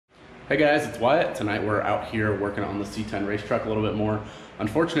Hey guys, it's Wyatt. Tonight we're out here working on the C10 race truck a little bit more.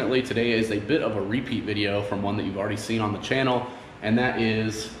 Unfortunately, today is a bit of a repeat video from one that you've already seen on the channel, and that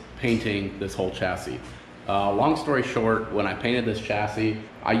is painting this whole chassis. Long story short, when I painted this chassis,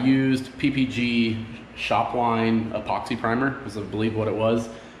 I used PPG Shopline epoxy primer, is I believe what it was.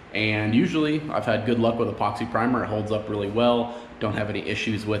 And usually I've had good luck with epoxy primer. It holds up really well. Don't have any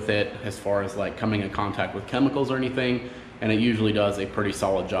issues with it as far as like coming in contact with chemicals or anything. And it usually does a pretty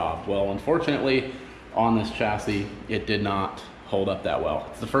solid job. Well, unfortunately, on this chassis, it did not hold up that well.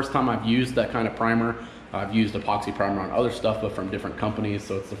 It's the first time I've used that kind of primer. I've used epoxy primer on other stuff, but from different companies.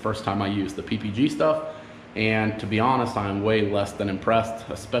 So it's the first time I used the PPG stuff. And to be honest, I'm way less than impressed,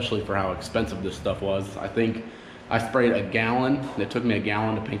 especially for how expensive this stuff was. I think I sprayed a gallon. It took me a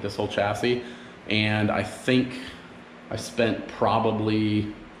gallon to paint this whole chassis. And I think I spent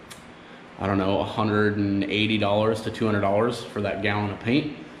probably, I don't know, $180 to $200 for that gallon of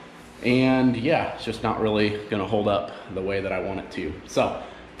paint. And yeah, it's just not really gonna hold up the way that I want it to. So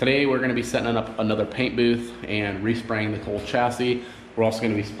today we're gonna be setting up another paint booth and respraying the whole chassis. We're also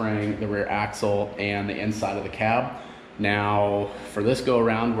gonna be spraying the rear axle and the inside of the cab. Now, for this go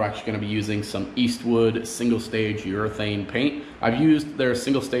around, we're actually gonna be using some Eastwood single stage urethane paint. I've used their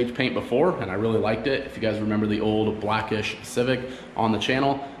single stage paint before and I really liked it. If you guys remember the old blackish Civic on the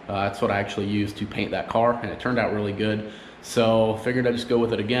channel, that's what I actually used to paint that car, and it turned out really good. So figured I'd just go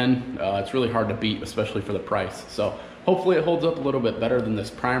with it again. It's really hard to beat, especially for the price. So hopefully it holds up a little bit better than this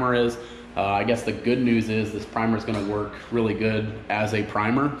primer is. I guess the good news is this primer is going to work really good as a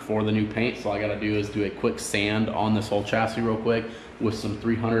primer for the new paint. So all I got to do is do a quick sand on this whole chassis real quick with some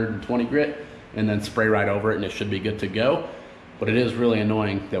 320 grit and then spray right over it, and it should be good to go. But it is really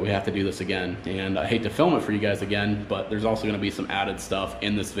annoying that we have to do this again, and I hate to film it for you guys again, but there's also going to be some added stuff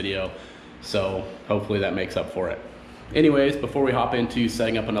in this video, so hopefully that makes up for it. Anyways, before we hop into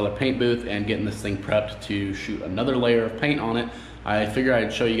setting up another paint booth and getting this thing prepped to shoot another layer of paint on it, I figured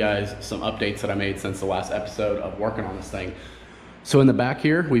I'd show you guys some updates that I made since the last episode of working on this thing. So in the back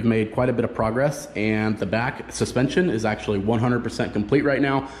here, we've made quite a bit of progress, and the back suspension is actually 100% complete right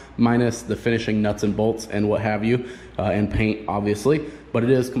now, minus the finishing nuts and bolts and what have you, and paint obviously, but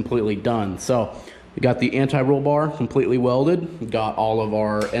it is completely done. So we got the anti-roll bar completely welded, we got all of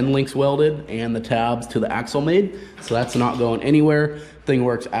our end links welded, and the tabs to the axle made, so that's not going anywhere. Thing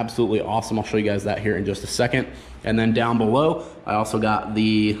works absolutely awesome. I'll show you guys that here in just a second. And then down below, I also got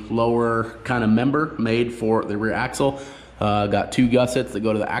the lower kind of member made for the rear axle. Got two gussets that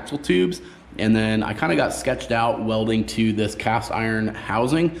go to the axle tubes, and then I kind of got sketched out welding to this cast iron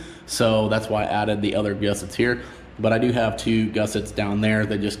housing, so that's why I added the other gussets here. But I do have two gussets down there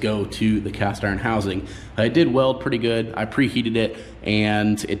that just go to the cast iron housing. It did weld pretty good. I preheated it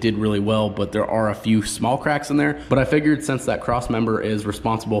and it did really well, but there are a few small cracks in there. But I figured since that cross member is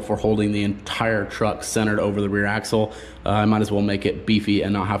responsible for holding the entire truck centered over the rear axle, I might as well make it beefy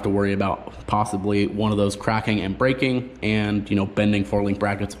and not have to worry about possibly one of those cracking and breaking and, you know, bending 4-link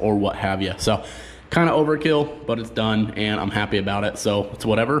brackets or what have you. So kind of overkill, but it's done and I'm happy about it, so it's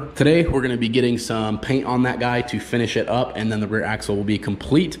whatever. Today we're going to be getting some paint on that guy to finish it up, and then the rear axle will be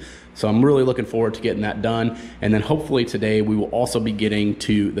complete. So I'm really looking forward to getting that done, and then hopefully today we will also be getting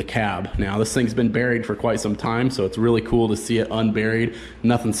to the cab. Now this thing's been buried for quite some time, so it's really cool to see it unburied,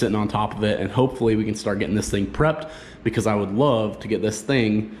 nothing sitting on top of it, and hopefully we can start getting this thing prepped, because I would love to get this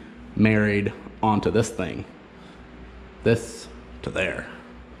thing married onto this thing. This to there.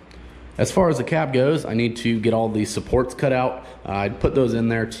 As far as the cab goes, I need to get all these supports cut out. I put those in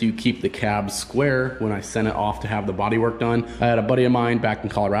there to keep the cab square when I sent it off to have the body work done. I had a buddy of mine back in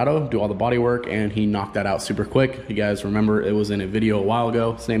Colorado do all the body work, and he knocked that out super quick. You guys remember it was in a video a while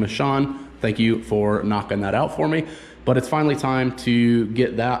ago. His name is Sean. Thank you for knocking that out for me. But it's finally time to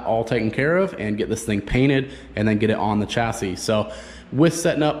get that all taken care of and get this thing painted and then get it on the chassis. So with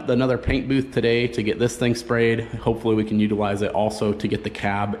setting up another paint booth today to get this thing sprayed, hopefully we can utilize it also to get the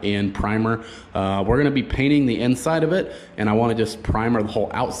cab in primer. We're gonna be painting the inside of it, and I wanna just primer the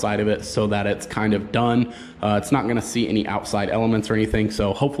whole outside of it so that it's kind of done. It's not gonna see any outside elements or anything,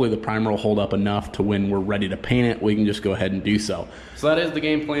 so hopefully the primer will hold up enough to when we're ready to paint it, we can just go ahead and do so. So that is the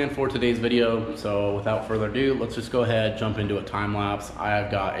game plan for today's video. So without further ado, let's just go ahead, jump into a time lapse. I have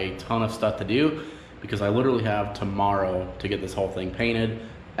got a ton of stuff to do, because I literally have tomorrow to get this whole thing painted,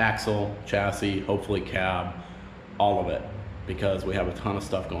 axle, chassis, hopefully cab, all of it, because we have a ton of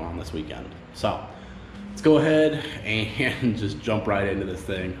stuff going on this weekend. So let's go ahead and just jump right into this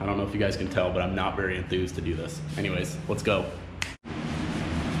thing. I don't know if you guys can tell, but I'm not very enthused to do this. Anyways, let's go.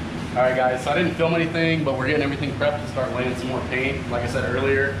 All right guys, so I didn't film anything, but we're getting everything prepped to start laying some more paint. Like I said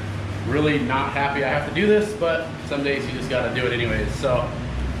earlier, really not happy I have to do this, but some days you just gotta do it anyways. So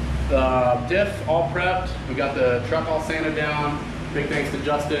Diff all prepped. We got the truck all sanded down. Big thanks to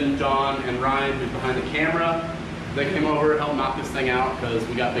Justin, John, and Ryan, who's behind the camera. They came over, helped knock this thing out because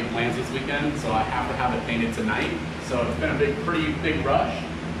we got big plans this weekend, so I have to have it painted tonight. So it's been a pretty big rush,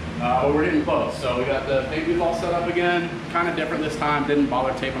 but we're getting close. So we got the paint booth all set up again, kind of different this time. Didn't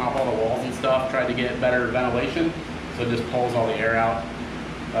bother taping off all the walls and stuff. Tried to get better ventilation, so it just pulls all the air out.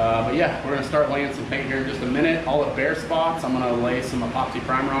 But yeah, we're gonna start laying some paint here in just a minute. All the bare spots, I'm gonna lay some epoxy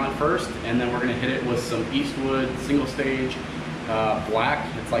primer on it first, and then we're gonna hit it with some Eastwood single stage black.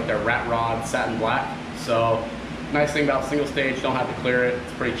 It's like their rat rod satin black. So nice thing about single stage, don't have to clear it.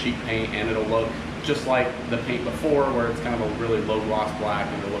 It's pretty cheap paint, and it'll look just like the paint before, where it's kind of a really low gloss black,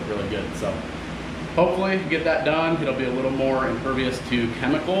 and it'll look really good. So hopefully get that done. It'll be a little more impervious to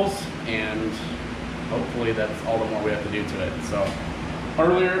chemicals, and hopefully that's all the more we have to do to it. So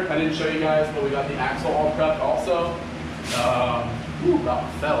earlier, I didn't show you guys, but we got the axle all prepped also.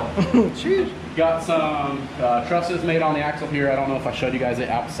 About fell. Jeez. Got some trusses made on the axle here. I don't know if I showed you guys it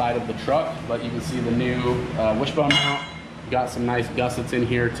outside of the truck, but you can see the new wishbone mount. Got some nice gussets in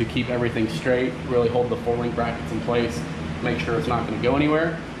here to keep everything straight, really hold the 4-link brackets in place, make sure it's not going to go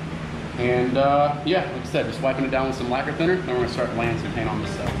anywhere. And yeah, like I said, just wiping it down with some lacquer thinner, then we're going to start laying some paint on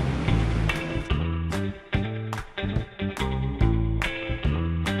this stuff.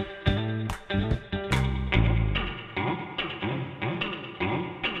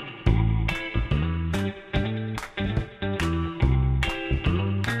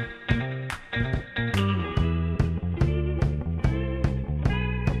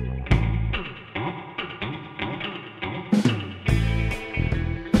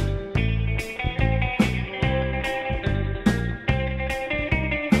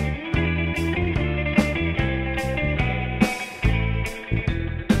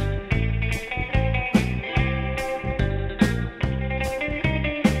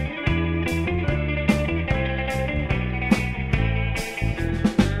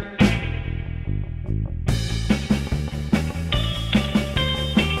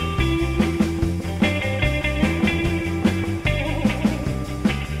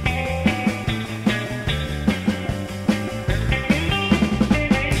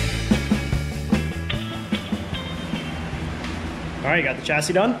 All right, you got the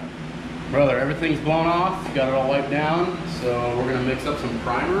chassis done? Brother, everything's blown off, got it all wiped down, so we're gonna mix up some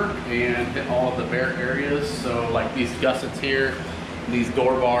primer and hit all of the bare areas. So like these gussets here, these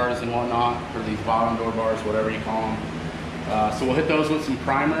door bars and whatnot, or these bottom door bars, whatever you call them. So we'll hit those with some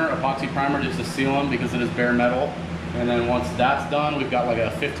primer, epoxy primer, just to seal them because it is bare metal. And then once that's done, we've got like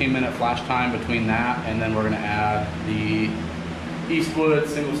a 15-minute flash time between that, and then we're gonna add the Eastwood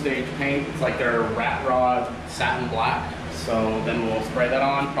single stage paint. It's like their rat rod satin black. So then we'll spray that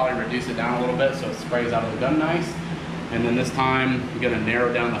on, probably reduce it down a little bit so it sprays out of the gun nice. And then this time, we're gonna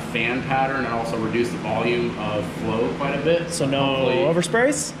narrow down the fan pattern and also reduce the volume of flow quite a bit. So no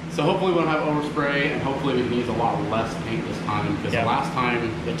oversprays? So hopefully we won't have overspray, and hopefully we can use a lot less paint this time, because the last time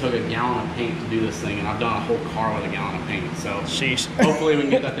it took a gallon of paint to do this thing, and I've done a whole car with a gallon of paint. So sheesh. Hopefully we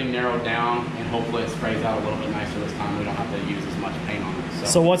can get that thing narrowed down, and hopefully it sprays out a little bit nicer this time. We don't have to use as much paint on it.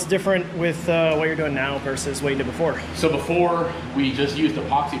 So what's different with what you're doing now versus what you did before? So before, we just used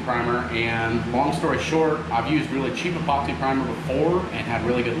epoxy primer, and long story short, I've used really cheap epoxy primer before and had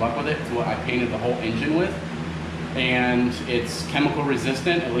really good luck with it. It's what I painted the whole engine with. And it's chemical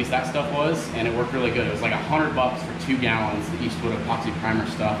resistant, at least that stuff was, and it worked really good. It was like $100 for 2 gallons, the Eastwood epoxy primer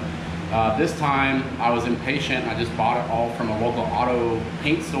stuff. This time, I was impatient. I just bought it all from a local auto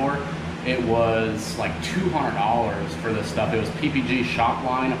paint store. It was like $200 for this stuff. It was PPG shop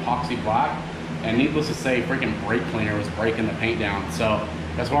line epoxy black, and needless to say, freaking brake cleaner was breaking the paint down. So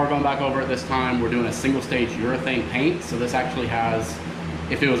that's why we're going back over it this time. We're doing a single stage urethane paint. So this actually has,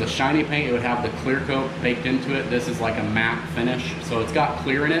 if it was a shiny paint, it would have the clear coat baked into it. This is like a matte finish. So it's got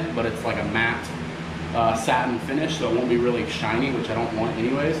clear in it, but it's like a matte satin finish, so it won't be really shiny, which I don't want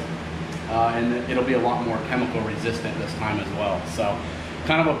anyways. And it'll be a lot more chemical resistant this time as well. So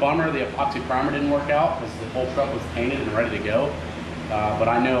kind of a bummer the epoxy primer didn't work out, because the whole truck was painted and ready to go. But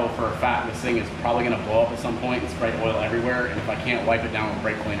I know for a fact this thing is probably going to blow up at some point and spray oil everywhere, and if I can't wipe it down with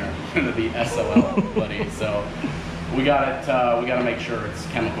brake cleaner, it's going to be SOL, buddy. So we got to make sure it's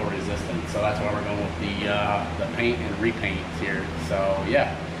chemical resistant. So that's why we're going with the paint and repaint here. So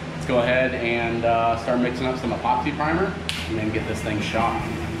yeah, let's go ahead and start mixing up some epoxy primer and then get this thing shot.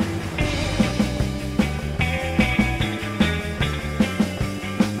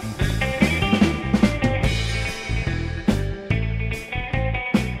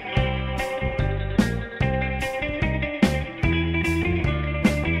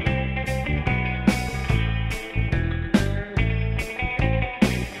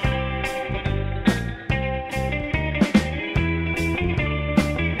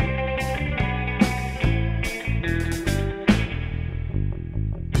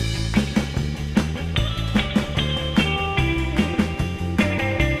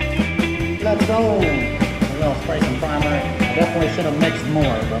 let's go. We're gonna spray some primer. I definitely should have mixed more,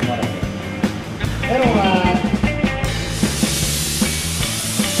 but whatever. It'll ride.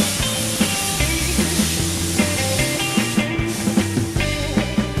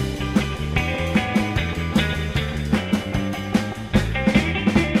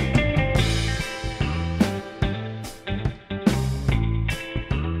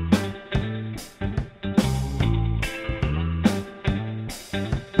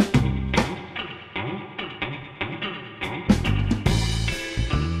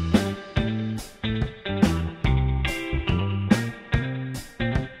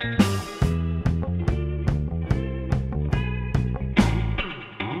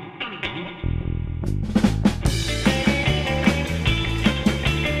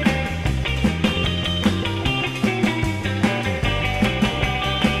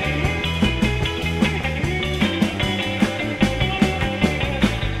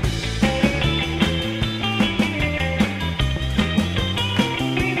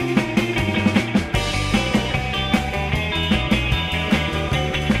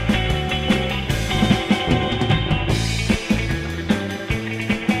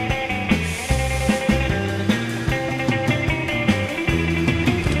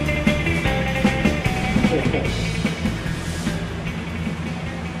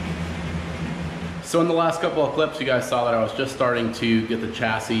 So in the last couple of clips, you guys saw that I was just starting to get the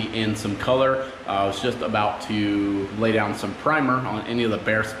chassis in some color. I was just about to lay down some primer on any of the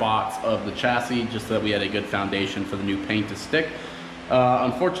bare spots of the chassis, just so that we had a good foundation for the new paint to stick.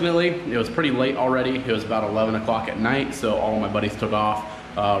 Unfortunately, it was pretty late already. It was about 11 o'clock at night, so all of my buddies took off.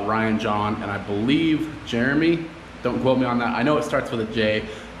 Ryan, John, and I believe Jeremy. Don't quote me on that. I know it starts with a J.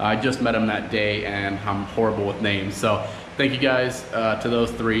 I just met him that day, and I'm horrible with names. So thank you guys to those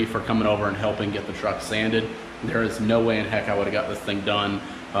three for coming over and helping get the truck sanded. There is no way in heck I would have got this thing done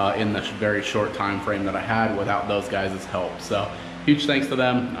in the very short time frame that I had without those guys' help. So huge thanks to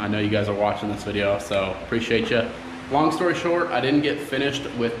them. I know you guys are watching this video, so appreciate you. Long story short, I didn't get finished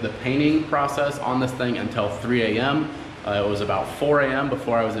with the painting process on this thing until 3 a.m. It was about 4 a.m.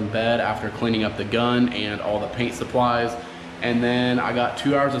 before I was in bed after cleaning up the gun and all the paint supplies. And then I got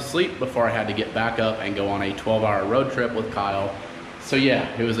 2 hours of sleep before I had to get back up and go on a 12-hour road trip with Kyle. So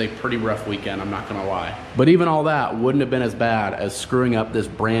yeah, it was a pretty rough weekend, I'm not gonna lie. But even all that wouldn't have been as bad as screwing up this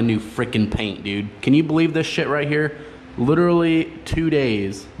brand new freaking paint, dude. Can you believe this shit right here? Literally 2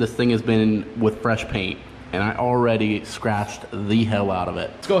 days, this thing has been with fresh paint, and I already scratched the hell out of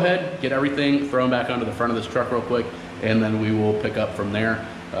it. Let's go ahead, get everything thrown back onto the front of this truck real quick, and then we will pick up from there,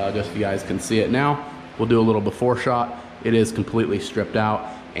 just so you guys can see it now. We'll do a little before shot. It is completely stripped out,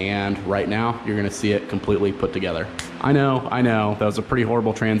 and right now you're gonna see it completely put together. I know, that was a pretty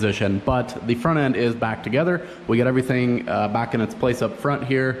horrible transition, but the front end is back together. We got everything back in its place up front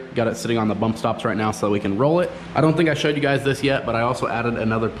here. Got it sitting on the bump stops right now so that we can roll it. I don't think I showed you guys this yet, but I also added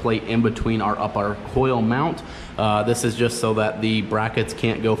another plate in between our coil mount. This is just so that the brackets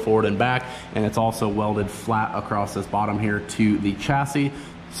can't go forward and back, and it's also welded flat across this bottom here to the chassis.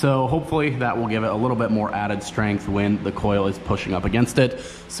 So hopefully that will give it a little bit more added strength when the coil is pushing up against it.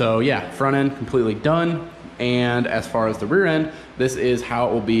 So yeah, front end completely done. And as far as the rear end, this is how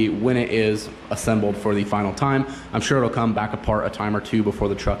it will be when it is assembled for the final time. I'm sure it'll come back apart a time or two before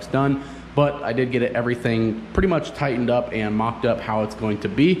the truck's done, but I did get everything pretty much tightened up and mocked up how it's going to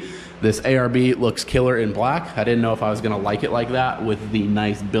be. This ARB looks killer in black. I didn't know if I was gonna like it like that with the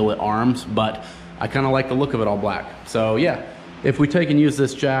nice billet arms, but I kinda like the look of it all black. So yeah. If we take and use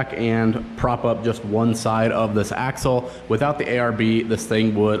this jack and prop up just one side of this axle, without the ARB, this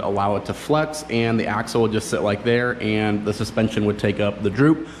thing would allow it to flex and the axle would just sit like there and the suspension would take up the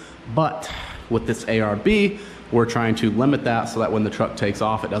droop. But with this ARB, we're trying to limit that so that when the truck takes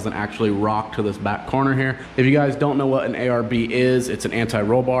off, it doesn't actually rock to this back corner here. If you guys don't know what an ARB is, it's an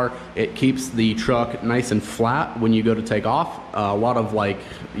anti-roll bar. It keeps the truck nice and flat when you go to take off. A lot of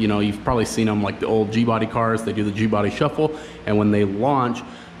you've probably seen them like the old G-body cars, they do the G-body shuffle, and when they launch,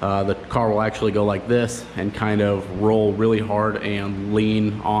 the car will actually go like this and kind of roll really hard and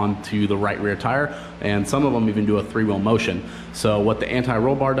lean onto the right rear tire. And some of them even do a three-wheel motion. So what the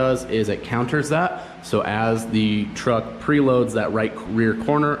anti-roll bar does is it counters that. So as the truck preloads that right rear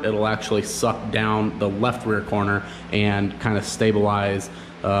corner, it'll actually suck down the left rear corner and kind of stabilize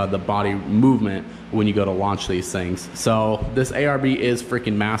the body movement when you go to launch these things. So this ARB is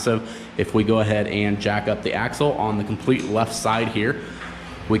freaking massive. If we go ahead and jack up the axle on the complete left side here,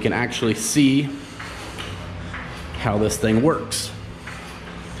 we can actually see how this thing works.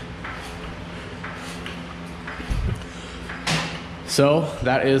 So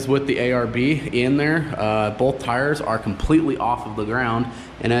that is with the ARB in there. Both tires are completely off of the ground,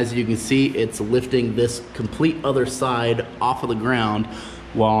 and as you can see, it's lifting this complete other side off of the ground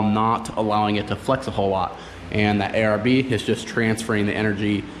while not allowing it to flex a whole lot. And that ARB is just transferring the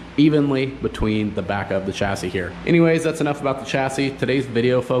energy evenly between the back of the chassis here. Anyways, that's enough about the chassis. Today's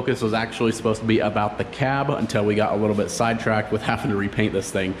video focus was actually supposed to be about the cab until we got a little bit sidetracked with having to repaint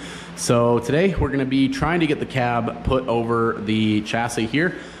this thing. So today we're gonna be trying to get the cab put over the chassis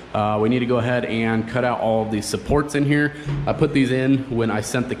here. We need to go ahead and cut out all of these supports in here. I put these in when I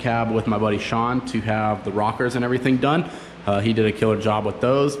sent the cab with my buddy Sean to have the rockers and everything done. He did a killer job with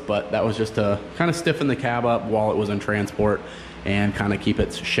those, but that was just to kind of stiffen the cab up while it was in transport and kind of keep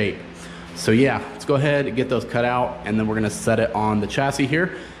its shape. So yeah, let's go ahead and get those cut out, and then we're gonna set it on the chassis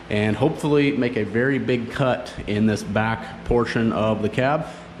here and hopefully make a very big cut in this back portion of the cab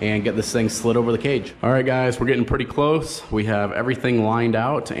and get this thing slid over the cage. All right guys, we're getting pretty close. We have everything lined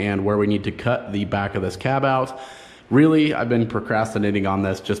out and where we need to cut the back of this cab out. Really, I've been procrastinating on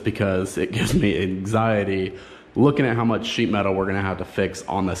this just because it gives me anxiety looking at how much sheet metal we're gonna have to fix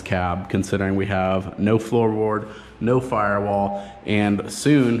on this cab, considering we have no floorboard, no firewall, and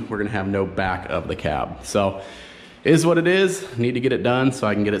soon we're gonna have no back of the cab. So it is what it is. Need to get it done so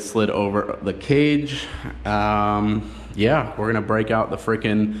I can get it slid over the cage. Yeah, we're gonna break out the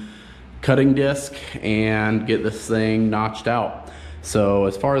freaking cutting disc and get this thing notched out. So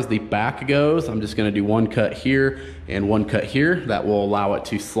as far as the back goes, I'm just gonna do one cut here and one cut here. That will allow it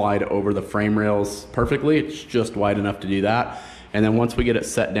to slide over the frame rails perfectly. It's just wide enough to do that. And then once we get it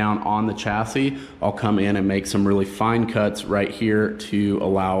set down on the chassis, I'll come in and make some really fine cuts right here to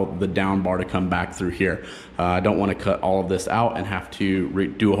allow the down bar to come back through here. I don't want to cut all of this out and have to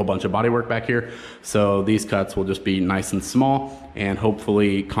do a whole bunch of body work back here. So these cuts will just be nice and small and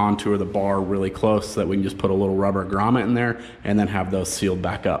hopefully contour the bar really close so that we can just put a little rubber grommet in there and then have those sealed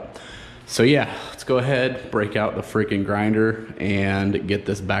back up. So yeah, let's go ahead, break out the freaking grinder and get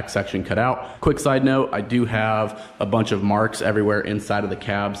this back section cut out. Quick side note, I do have a bunch of marks everywhere inside of the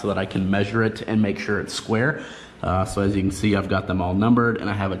cab so that I can measure it and make sure it's square. So as you can see, I've got them all numbered and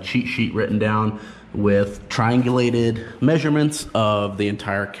I have a cheat sheet written down with triangulated measurements of the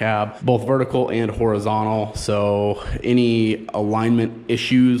entire cab, both vertical and horizontal. So any alignment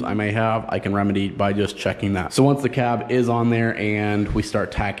issues I may have, I can remedy by just checking that. So once the cab is on there and we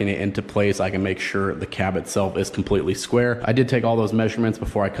start tacking it into place, I can make sure the cab itself is completely square. I did take all those measurements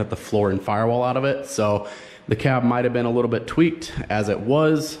before I cut the floor and firewall out of it. So the cab might have been a little bit tweaked as it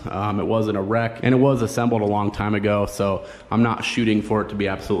was. It wasn't a wreck and it was assembled a long time ago. So I'm not shooting for it to be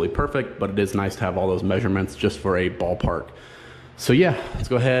absolutely perfect, but it is nice to have all those measurements just for a ballpark. So yeah, let's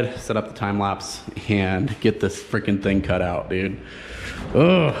go ahead, set up the time lapse and get this freaking thing cut out, dude.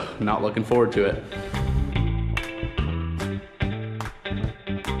 Ugh, not looking forward to it.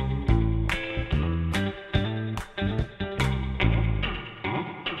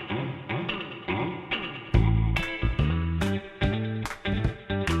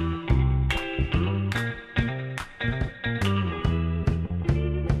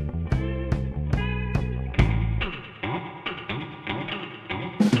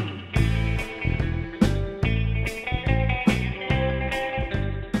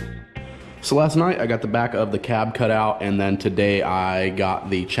 So last night I got the back of the cab cut out, and then today I got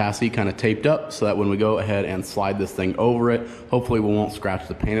the chassis kind of taped up so that when we go ahead and slide this thing over it, hopefully we won't scratch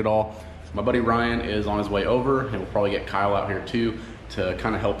the paint at all. My buddy Ryan is on his way over, and we'll probably get Kyle out here too to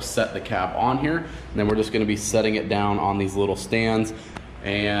kind of help set the cab on here. And then we're just gonna be setting it down on these little stands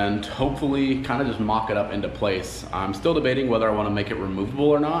and hopefully kind of just mock it up into place. I'm still debating whether I want to make it removable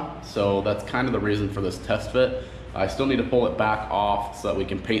or not, so that's kind of the reason for this test fit. I still need to pull it back off so that we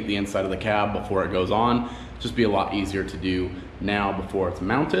can paint the inside of the cab before it goes on. Just be a lot easier to do now before it's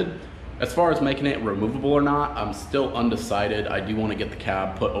mounted. As far as making it removable or not, I'm still undecided. I do want to get the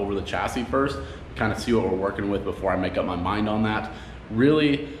cab put over the chassis first, kind of see what we're working with before I make up my mind on that.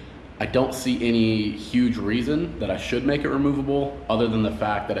 Really, I don't see any huge reason that I should make it removable, other than the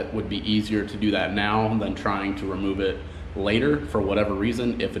fact that it would be easier to do that now than trying to remove it later for whatever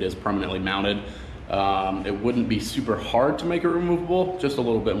reason if it is permanently mounted. It wouldn't be super hard to make it removable, just a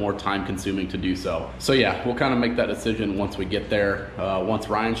little bit more time consuming to do so. So yeah, we'll kind of make that decision once we get there. Once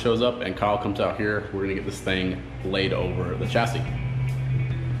Ryan shows up and Kyle comes out here, we're gonna get this thing laid over the chassis.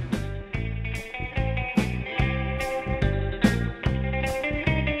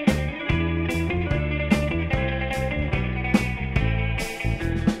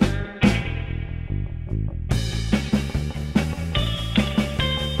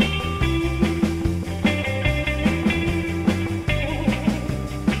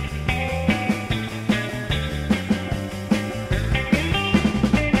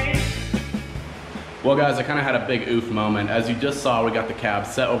 Well guys, I kind of had a big oof moment. As you just saw, we got the cab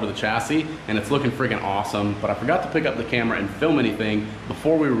set over the chassis and it's looking freaking awesome, but I forgot to pick up the camera and film anything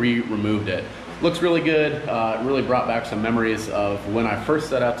before we removed it. Looks really good. It really brought back some memories of when I first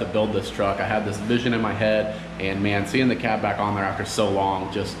set out to build this truck. I had this vision in my head, and man, seeing the cab back on there after so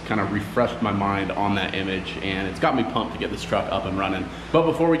long just kind of refreshed my mind on that image, and it's got me pumped to get this truck up and running. But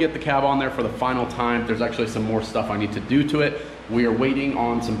before we get the cab on there for the final time, there's actually some more stuff I need to do to it. We are waiting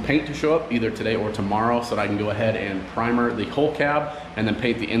on some paint to show up either today or tomorrow so that I can go ahead and primer the whole cab and then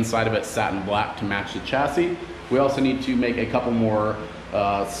paint the inside of it satin black to match the chassis. We also need to make a couple more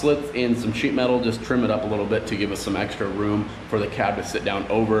slits in some sheet metal, just trim it up a little bit to give us some extra room for the cab to sit down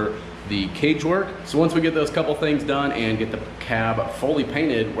over the cage work. So once we get those couple things done and get the cab fully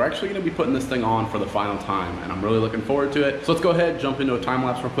painted, we're actually going to be putting this thing on for the final time, and I'm really looking forward to it. So let's go ahead, jump into a time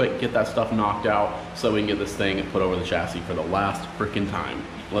lapse real quick, get that stuff knocked out so we can get this thing put over the chassis for the last freaking time.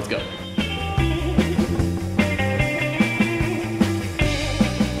 Let's go.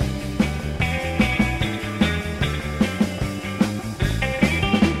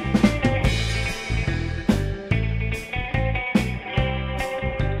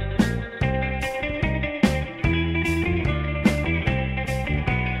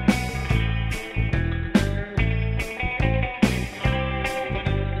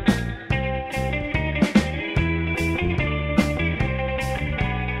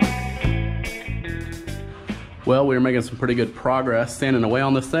 Well, we were making some pretty good progress sanding away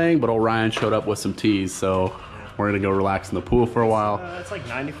on this thing, but old Ryan showed up with some teas, so we're gonna go relax in the pool for a while. It's like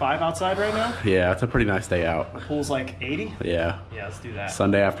 95 outside right now. Yeah, it's a pretty nice day out. The pool's like 80? Yeah. Yeah, let's do that.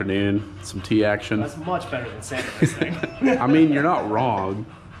 Sunday afternoon, some tea action. That's much better than sanding this thing. I mean, you're not wrong,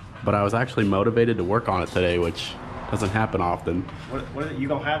 but I was actually motivated to work on it today, which doesn't happen often. What you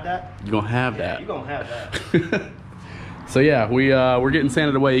gonna have that? You gonna have Yeah, that. you gonna have that. So yeah, we're getting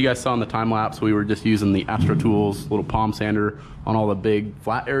sanded away. You guys saw in the time lapse, we were just using the Astro Tools little palm sander on all the big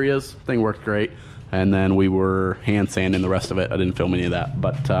flat areas. Thing worked great. And then we were hand sanding the rest of it. I didn't film any of that,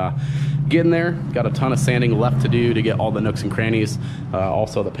 but getting there. Got a ton of sanding left to do to get all the nooks and crannies.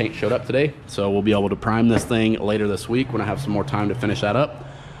 Also, the paint showed up today, so we'll be able to prime this thing later this week when I have some more time to finish that up.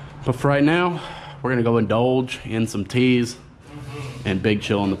 But for right now, we're gonna go indulge in some teas and big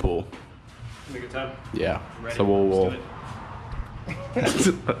chill in the pool. Have a good time. Yeah. Ready? So we'll Let's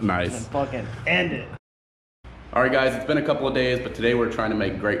do it. Nice. And fucking end it. All right, guys, it's been a couple of days, but today we're trying to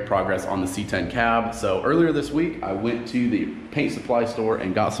make great progress on the C10 cab. So earlier this week, I went to the paint supply store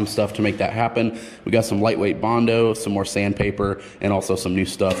and got some stuff to make that happen. We got some lightweight Bondo, some more sandpaper, and also some new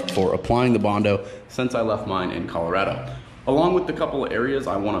stuff for applying the Bondo since I left mine in Colorado. Along with the couple of areas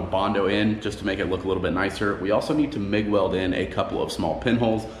I want to Bondo in just to make it look a little bit nicer, we also need to MIG weld in a couple of small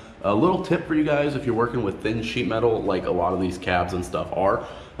pinholes. A little tip for you guys if you're working with thin sheet metal like a lot of these cabs and stuff are,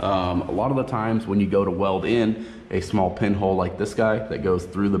 a lot of the times when you go to weld in a small pinhole like this guy that goes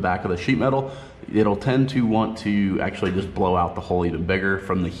through the back of the sheet metal, it'll tend to want to actually just blow out the hole even bigger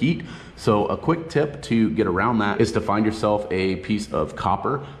from the heat. So a quick tip to get around that is to find yourself a piece of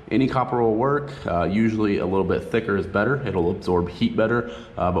copper. Any copper will work, usually a little bit thicker is better, it'll absorb heat better.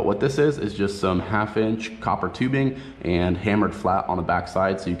 But what this is just some 1/2-inch copper tubing and hammered flat on the back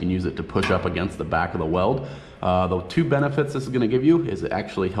side so you can use it to push up against the back of the weld. The two benefits this is going to give you is it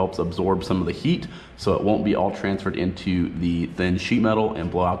actually helps absorb some of the heat so it won't be all transferred into the thin sheet metal and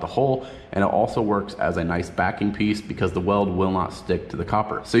blow out the hole, and it also works as a nice backing piece because the weld will not stick to the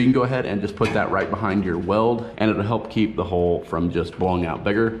copper. So you can go ahead and just put that right behind your weld and it'll help keep the hole from just blowing out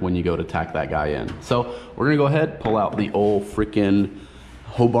bigger when you go to tack that guy in. So we're going to go ahead, pull out the old freaking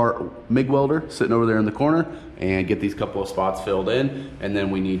Hobart MIG welder sitting over there in the corner and get these couple of spots filled in, and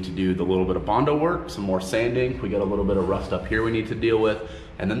then we need to do the little bit of Bondo work, some more sanding. We got a little bit of rust up here we need to deal with,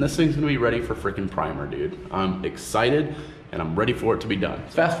 and then this thing's gonna be ready for freaking primer, dude. I'm excited and I'm ready for it to be done.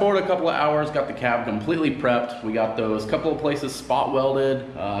 Fast forward a couple of hours, got the cab completely prepped. We got those couple of places spot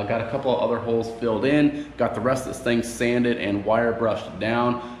welded, got a couple of other holes filled in, got the rest of this thing sanded and wire brushed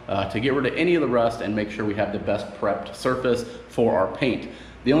down to get rid of any of the rust and make sure we have the best prepped surface for our paint.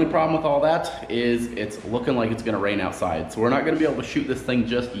 The only problem with all that is it's looking like it's gonna rain outside. So we're not gonna be able to shoot this thing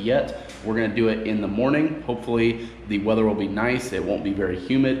just yet. We're gonna do it in the morning. Hopefully the weather will be nice, it won't be very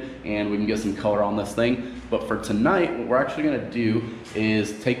humid, and we can get some color on this thing. But for tonight, what we're actually gonna do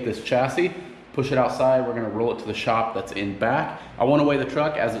is take this chassis, push it outside, we're gonna roll it to the shop that's in back. I wanna weigh the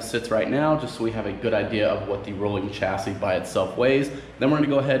truck as it sits right now, just so we have a good idea of what the rolling chassis by itself weighs. Then we're gonna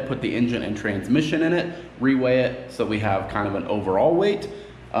go ahead, put the engine and transmission in it, reweigh it so we have kind of an overall weight.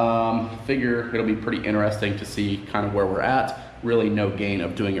 Figure it'll be pretty interesting to see kind of where we're at. Really no gain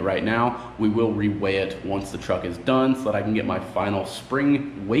of doing it right now. We will reweigh it once the truck is done so that I can get my final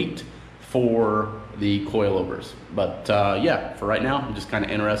spring weight for the coilovers. But yeah, for right now, I'm just kind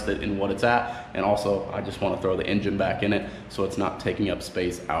of interested in what it's at. And also, I just want to throw the engine back in it so it's not taking up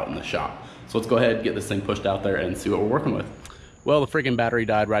space out in the shop. So let's go ahead and get this thing pushed out there and see what we're working with. Well, the freaking battery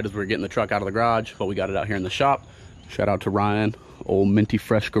died right as we were getting the truck out of the garage, but we got it out here in the shop. Shout out to Ryan, old minty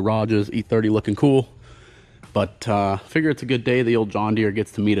fresh garages, E30 looking cool. But figure it's a good day. The old John Deere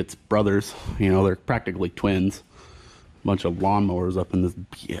gets to meet its brothers. You know, they're practically twins. Bunch of lawnmowers up in this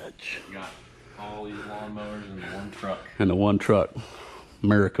bitch. We got all these lawnmowers in the one truck. In the one truck.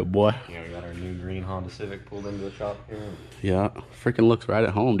 America, boy. Yeah, we got our new green Honda Civic pulled into the shop here. Yeah, freaking looks right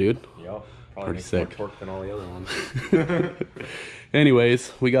at home, dude. Yep. Probably Pretty makes sick. more torque than all the other ones.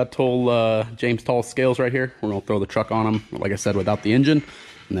 Anyways, we got told James Tall's scales right here. We're gonna throw the truck on them, like I said, without the engine.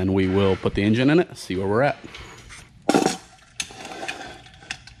 And then we will put the engine in it, see where we're at.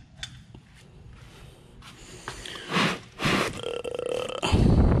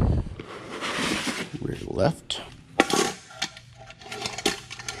 Rear to left.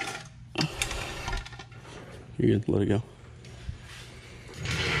 You're good, let it go.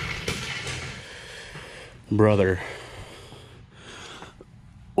 Brother.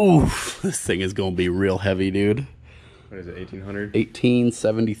 Oof, this thing is gonna be real heavy, dude. What is it, 1800?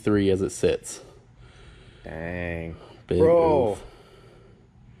 1873 as it sits. Dang. Big Bro, oof.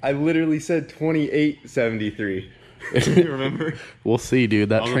 I literally said 2873. You remember? We'll see, dude.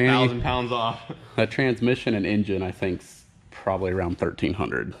 That I was 1,000 pounds off. that transmission and engine, I think, is probably around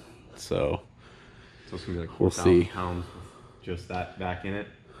 1300. So So it's gonna be like We'll 4,000 see. pounds with just that back in it.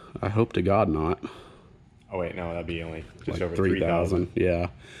 I hope to God not. Oh wait, no, that'd be only just Like over 3,000. Yeah.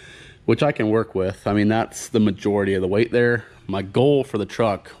 Which I can work with. I mean, that's the majority of the weight there. My goal for the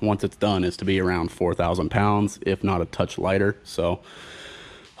truck, once it's done, is to be around 4,000 pounds, if not a touch lighter. So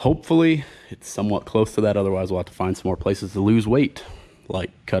hopefully it's somewhat close to that. Otherwise, we'll have to find some more places to lose weight,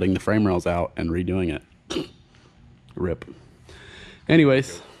 like cutting the frame rails out and redoing it. Rip.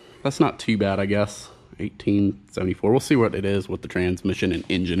 Anyways, that's not too bad, I guess. 1874. We'll see what it is with the transmission and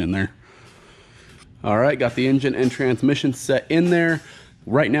engine in there. All right, got the engine and transmission set in there.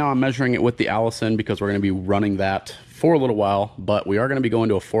 Right now I'm measuring it with the Allison because we're going to be running that for a little while, but we are going to be going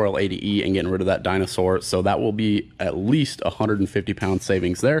to a 4L80E and getting rid of that dinosaur, so that will be at least 150 pound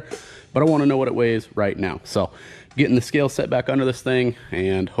savings there, but I want to know what it weighs right now. So getting the scale set back under this thing,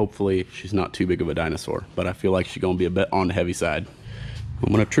 and hopefully she's not too big of a dinosaur, but I feel like she's going to be a bit on the heavy side.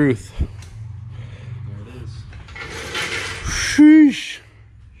 Moment of truth. There it is. Sheesh.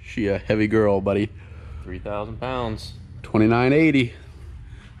 She a heavy girl, buddy. 3,000 pounds. 2980.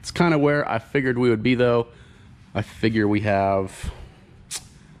 It's kind of where I figured we would be, though. I figure we have,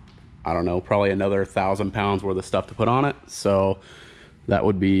 I don't know, probably another 1,000 pounds worth of stuff to put on it. So that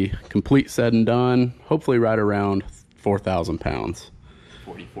would be complete said and done. Hopefully right around 4,000 pounds.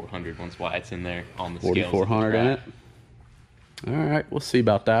 4,400 once Wyatt's in there on the scales. 4,400 in it. All right, we'll see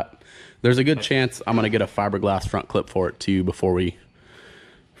about that. There's a good chance I'm going to get a fiberglass front clip for it, too, before we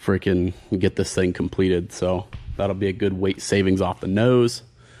freaking get this thing completed. So that'll be a good weight savings off the nose.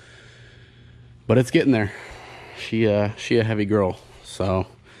 But it's getting there. She a heavy girl. So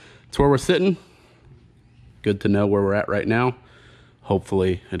it's where we're sitting. Good to know where we're at right now.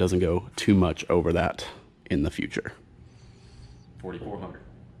 Hopefully it doesn't go too much over that in the future. 4,400.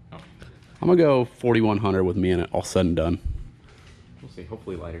 Oh, I'm gonna go 4,100 with me in it, all said and done. we'll see.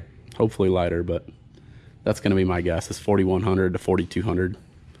 Hopefully lighter. Hopefully lighter, but that's gonna be my guess. Is 4,100 to 4,200.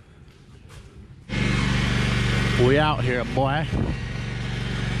 We out here, boy.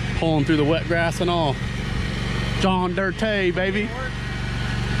 Pulling through the wet grass and all. John Dirty, baby.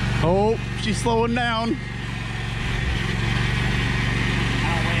 Oh, she's slowing down.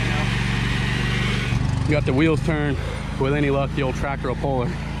 Got the wheels turned. With any luck, the old tractor will pull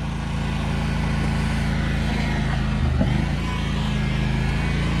her.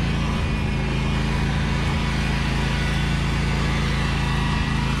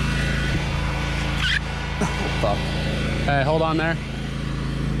 Oh, fuck. Hey, hold on there.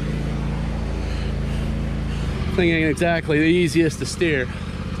 Thing ain't exactly the easiest to steer,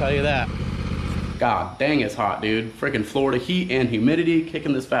 I'll tell you that. God dang, it's hot, dude. Freaking Florida heat and humidity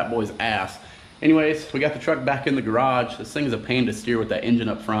kicking this fat boy's ass. Anyways, we got the truck back in the garage. This thing is a pain to steer with that engine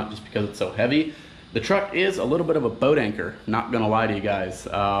up front just because it's so heavy. The truck is a little bit of a boat anchor, not gonna lie to you guys.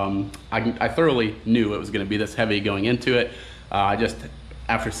 I thoroughly knew it was gonna be this heavy going into it.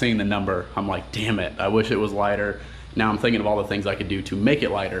 After seeing the number, I'm like, damn it, I wish it was lighter. Now I'm thinking of all the things I could do to make it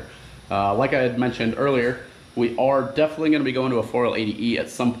lighter. Like I had mentioned earlier, we are definitely going to be going to a 4L80E at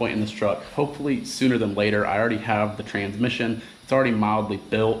some point in this truck, hopefully sooner than later. I already have the transmission. It's already mildly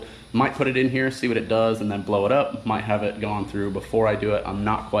built. Might put it in here, see what it does, and then blow it up. Might have it gone through before I do it. I'm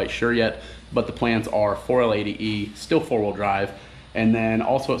not quite sure yet, but the plans are 4L80E, still 4-wheel drive. And then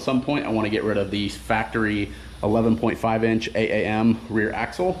also at some point, I want to get rid of the factory 11.5 inch AAM rear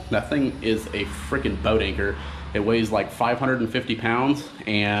axle. That thing is a freaking boat anchor. It weighs like 550 pounds,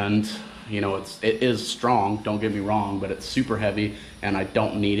 and you know, it is strong, don't get me wrong, but it's super heavy and I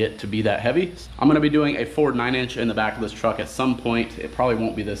don't need it to be that heavy. I'm gonna be doing a Ford 9-inch in the back of this truck at some point. It probably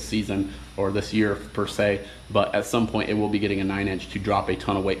won't be this season or this year per se, but at some point it will be getting a 9-inch to drop a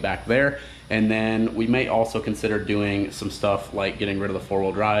ton of weight back there. And then we may also consider doing some stuff like getting rid of the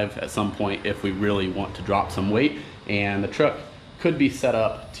 4-wheel drive at some point if we really want to drop some weight. And the truck could be set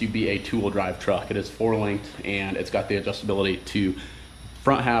up to be a 2-wheel drive truck. It is 4-linked and it's got the adjustability to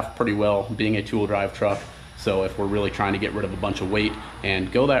front half pretty well, being a 2-wheel drive truck. So if we're really trying to get rid of a bunch of weight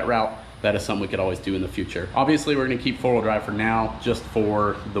and go that route, that is something we could always do in the future. Obviously, we're gonna keep 4-wheel drive for now, just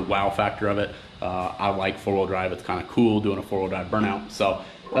for the wow factor of it. I like 4-wheel drive. It's kind of cool doing a 4-wheel drive burnout. So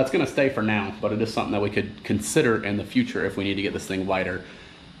that's gonna stay for now, but it is something that we could consider in the future if we need to get this thing lighter.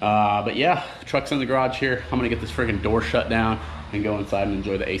 But yeah, the truck's in the garage here. I'm gonna get this freaking door shut down and go inside and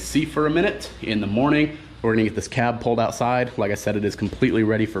enjoy the AC for a minute. In the morning, we're gonna get this cab pulled outside. Like I said, it is completely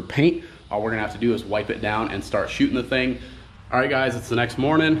ready for paint. All we're gonna have to do is wipe it down and start shooting the thing. All right guys, it's the next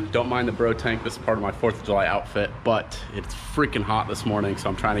morning. Don't mind the bro tank. This is part of my 4th of July outfit, but it's freaking hot this morning, so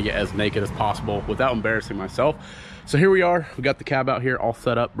I'm trying to get as naked as possible without embarrassing myself. So here we are. We got the cab out here all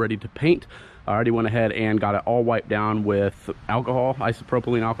set up, ready to paint. I already went ahead and got it all wiped down with alcohol,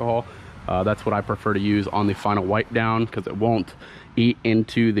 isopropylene alcohol. That's what I prefer to use on the final wipe down because it won't eat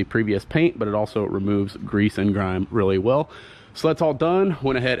into the previous paint, but it also removes grease and grime really well. So that's all done.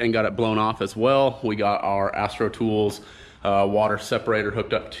 Went ahead and got it blown off as well. We got our Astro Tools water separator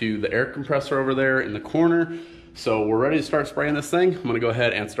hooked up to the air compressor over there in the corner. So we're ready to start spraying this thing. I'm gonna go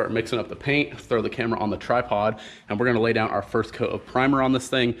ahead and start mixing up the paint, throw the camera on the tripod, and we're gonna lay down our first coat of primer on this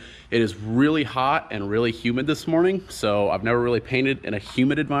thing. It is really hot and really humid this morning, so I've never really painted in a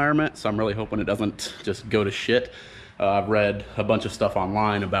humid environment, so I'm really hoping it doesn't just go to shit. I've read a bunch of stuff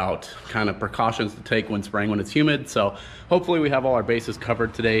online about kind of precautions to take when spraying when it's humid, so hopefully we have all our bases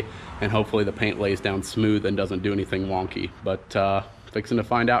covered today, and hopefully the paint lays down smooth and doesn't do anything wonky. But fixing to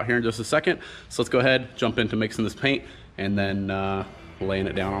find out here in just a second. So let's go ahead, jump into mixing this paint, and then laying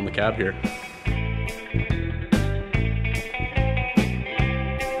it down on the cab here.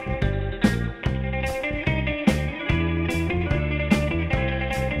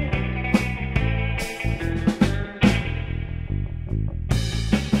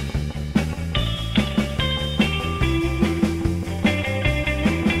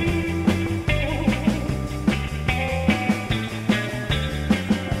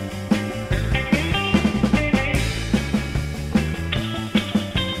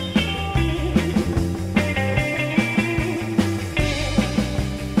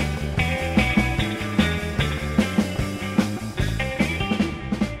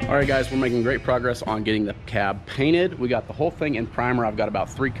 All right guys, we're making great progress on getting the cab painted. We got the whole thing in primer. I've got about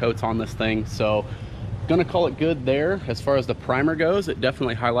 3 coats on this thing, so gonna call it good there. As far as the primer goes, it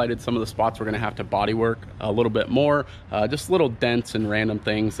definitely highlighted some of the spots we're gonna have to body work a little bit more. Just little dents and random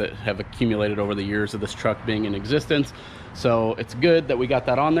things that have accumulated over the years of this truck being in existence. So it's good that we got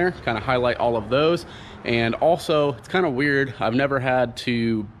that on there, kind of highlight all of those. And also, it's kind of weird, I've never had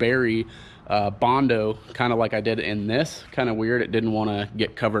to bury Bondo kind of like I did in this. Kind of weird, it didn't want to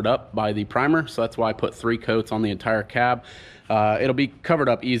get covered up by the primer, so that's why I put 3 coats on the entire cab. It'll be covered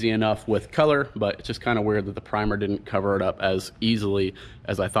up easy enough with color, but it's just kind of weird that the primer didn't cover it up as easily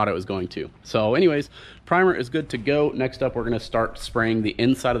as I thought it was going to. So anyways, primer is good to go. Next up, we're going to start spraying the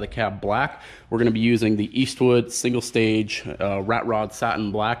inside of the cab black. We're going to be using the Eastwood single stage rat rod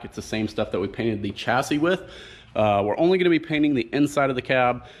satin black. It's the same stuff that we painted the chassis with. We're only going to be painting the inside of the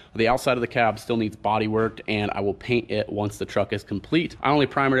cab. The outside of the cab still needs body work, and I will paint it once the truck is complete. I only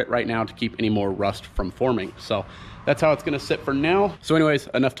primered it right now to keep any more rust from forming. So that's how it's going to sit for now. So anyways,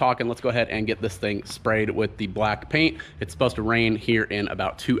 enough talking. Let's go ahead and get this thing sprayed with the black paint. It's supposed to rain here in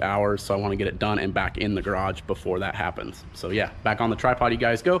about 2 hours, so I want to get it done and back in the garage before that happens. So yeah, back on the tripod you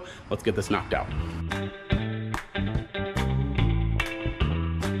guys go. Let's get this knocked out.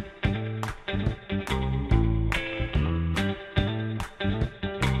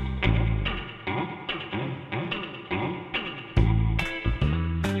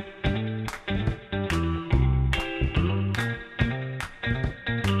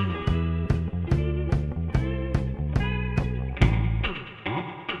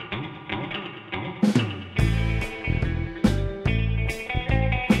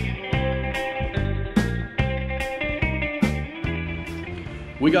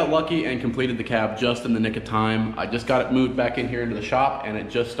 we got lucky and completed the cab just in the nick of time. I just got it moved back in here into the shop and it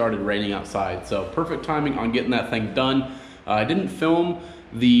just started raining outside. So perfect timing on getting that thing done. I didn't film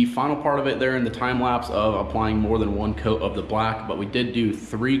the final part of it there in the time lapse of applying more than one coat of the black, but we did do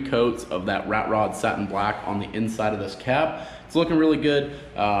 3 coats of that rat rod satin black on the inside of this cab. It's looking really good.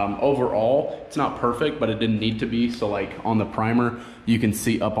 Overall, it's not perfect, but it didn't need to be. So like on the primer, you can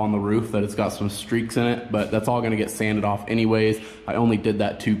see up on the roof that it's got some streaks in it, but that's all gonna get sanded off anyways. I only did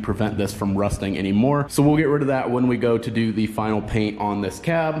that to prevent this from rusting anymore. So we'll get rid of that when we go to do the final paint on this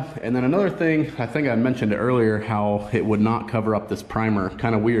cab. And then another thing, I think I mentioned it earlier, how it would not cover up this primer.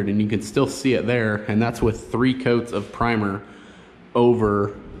 Kind of weird, and you can still see it there, and that's with 3 coats of primer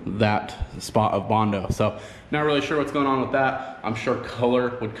over that spot of Bondo. So not really sure what's going on with that. I'm sure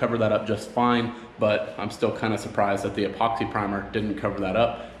color would cover that up just fine, but I'm still kind of surprised that the epoxy primer didn't cover that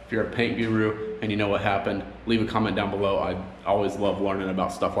up. If you're a paint guru and you know what happened, leave a comment down below. I always love learning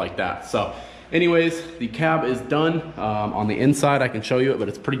about stuff like that. So anyways, the cab is done. On the inside, I can show you it, but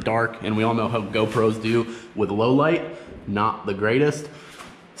it's pretty dark, and we all know how GoPros do with low light, not the greatest.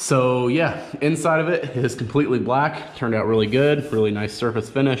 So yeah, inside of it is completely black. Turned out really good, really nice surface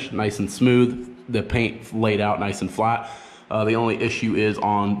finish, nice and smooth. The paint laid out nice and flat. The only issue is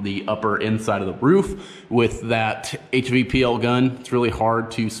on the upper inside of the roof with that HVPL gun. It's really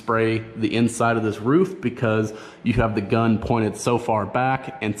hard to spray the inside of this roof because you have the gun pointed so far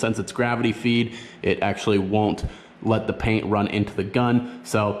back, and since it's gravity feed, it actually won't let the paint run into the gun.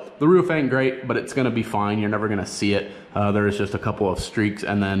 So the roof ain't great, but it's gonna be fine. You're never gonna see it. There is just a couple of streaks,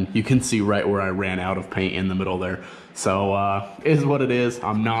 and then you can see right where I ran out of paint in the middle there. So is what it is.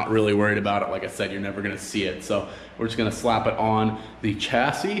 I'm not really worried about it. Like I said, you're never gonna see it. So we're just gonna slap it on the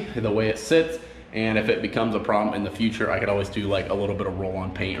chassis the way it sits. And if it becomes a problem in the future, I could always do like a little bit of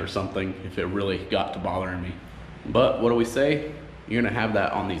roll-on paint or something if it really got to bothering me. But what do we say? You're gonna have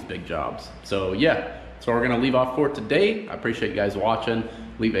that on these big jobs. So yeah. So we're gonna leave off for today. I appreciate you guys watching.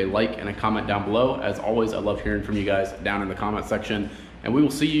 Leave a like and a comment down below. As always, I love hearing from you guys down in the comment section. And we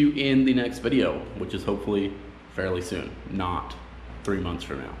will see you in the next video, which is hopefully fairly soon, not 3 months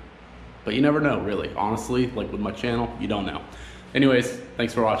from now. But you never know, really. Honestly, like with my channel, you don't know. Anyways,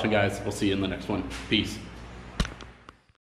 thanks for watching, guys. We'll see you in the next one. Peace.